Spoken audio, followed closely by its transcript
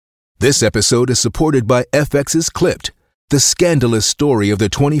This episode is supported by FX's Clipped, the scandalous story of the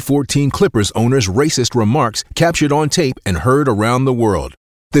 2014 Clippers owner's racist remarks captured on tape and heard around the world.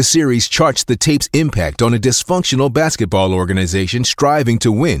 The series charts the tape's impact on a dysfunctional basketball organization striving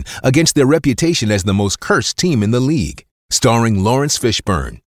to win against their reputation as the most cursed team in the league. Starring Lawrence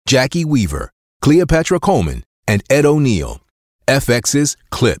Fishburne, Jackie Weaver, Cleopatra Coleman, and Ed O'Neill. FX's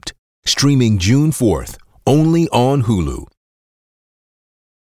Clipped, streaming June 4th, only on Hulu.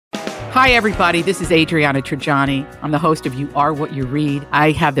 Hi, everybody. This is Adriana Trajani. I'm the host of You Are What You Read.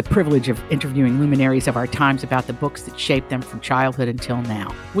 I have the privilege of interviewing luminaries of our times about the books that shaped them from childhood until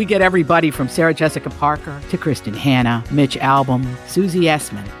now. We get everybody from Sarah Jessica Parker to Kristen Hanna, Mitch Albom, Susie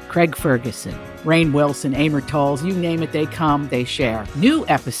Essman, Craig Ferguson, Rainn Wilson, Amor Tolls, you name it, they come, they share. New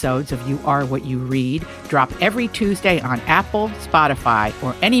episodes of You Are What You Read drop every Tuesday on Apple, Spotify,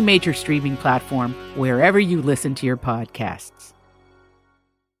 or any major streaming platform wherever you listen to your podcasts.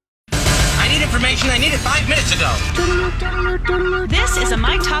 I need information. I need it 5 minutes ago. This is a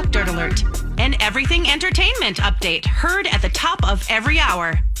My Talk Dirt Alert, an everything entertainment update heard at the top of every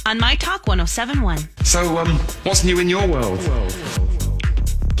hour on My Talk 107.1. So, what's new in your world?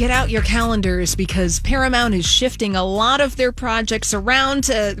 Get out your calendars because Paramount is shifting a lot of their projects around.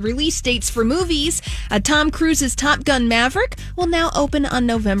 Release dates for movies. Tom Cruise's Top Gun Maverick will now open on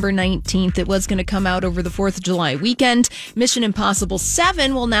November 19th. It was going to come out over the 4th of July weekend. Mission Impossible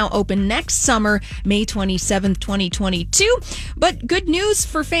 7 will now open next summer, May 27th, 2022. But good news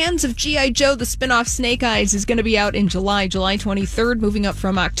for fans of G.I. Joe, the spinoff Snake Eyes is going to be out in July 23rd, moving up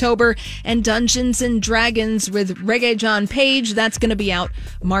from October. And Dungeons and Dragons with Reggae John Page, that's going to be out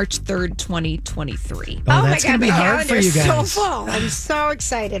March 3rd, 2023. Oh that's going to be hard for you guys. So full. I'm so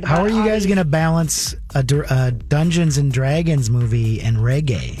excited. How are you guys going to balance a Dungeons and Dragons movie and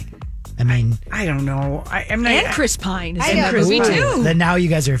reggae? I mean, I don't know. I'm not. And Chris Pine is I in know. that movie too. Then now you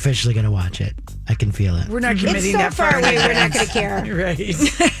guys are officially going to watch it. I can feel it. We're not committing It's so that far away. in We're not advance. going to care.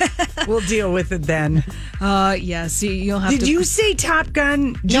 Right. We'll deal with it then. Yeah, see, you'll have to... Did you say Top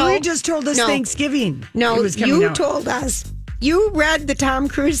Gun? No. Julia just told us No. Thanksgiving. No, it was coming you out. told us. You read the Tom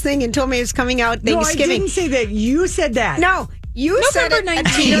Cruise thing and told me it was coming out Thanksgiving. No, I didn't say that. You said that. No, you said it. November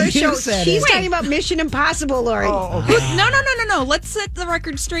 19th. Your You show. said She's it. talking about Mission Impossible, Lori. Oh, okay. No. Let's set the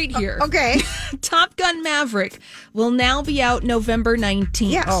record straight here. Okay. Top Gun Maverick will now be out November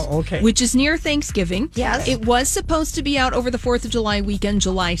 19th. Yes. Oh, okay. Which is near Thanksgiving. Yes. It was supposed to be out over the 4th of July weekend,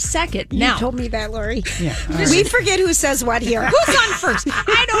 July 2nd. You Now, told me that, Lori. Yeah. We forget who says what here. who's on first?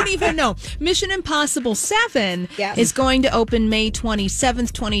 I don't even know. Mission Impossible 7 Yes. is going to open May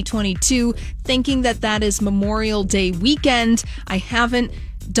 27th, 2022, thinking that is Memorial Day weekend. I haven't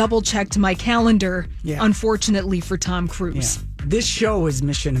double-checked my calendar, unfortunately, for Tom Cruise. Yeah. This show is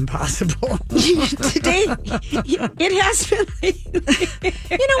Mission Impossible. Today, it has been lately.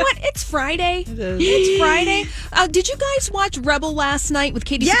 You know what? It's Friday. It's Friday. Did you guys watch Rebel last night with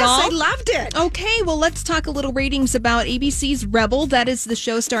Katie Yes, Sagal? I loved it. Okay, well, let's talk a little ratings about ABC's Rebel. That is the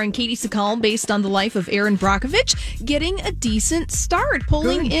show starring Katie Sagal based on the life of Aaron Brockovich, getting a decent start,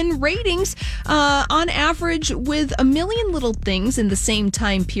 pulling in ratings on average with 1 million little things in the same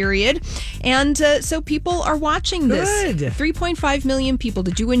time period. And so people are watching this. Good. 3.5 million people.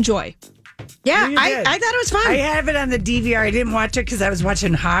 Did you enjoy? Yeah, You I did. thought it was fun. I have it on the DVR. I didn't watch it because I was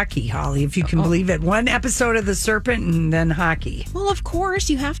watching hockey, Holly, if you can believe it. One episode of The Serpent and then hockey. Well, of course,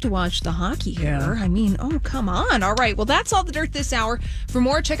 you have to watch the hockey here. Yeah. I mean, oh, come on. All right. Well, that's all the dirt this hour. For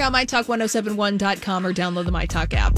more, check out mytalk1071.com or download the MyTalk app.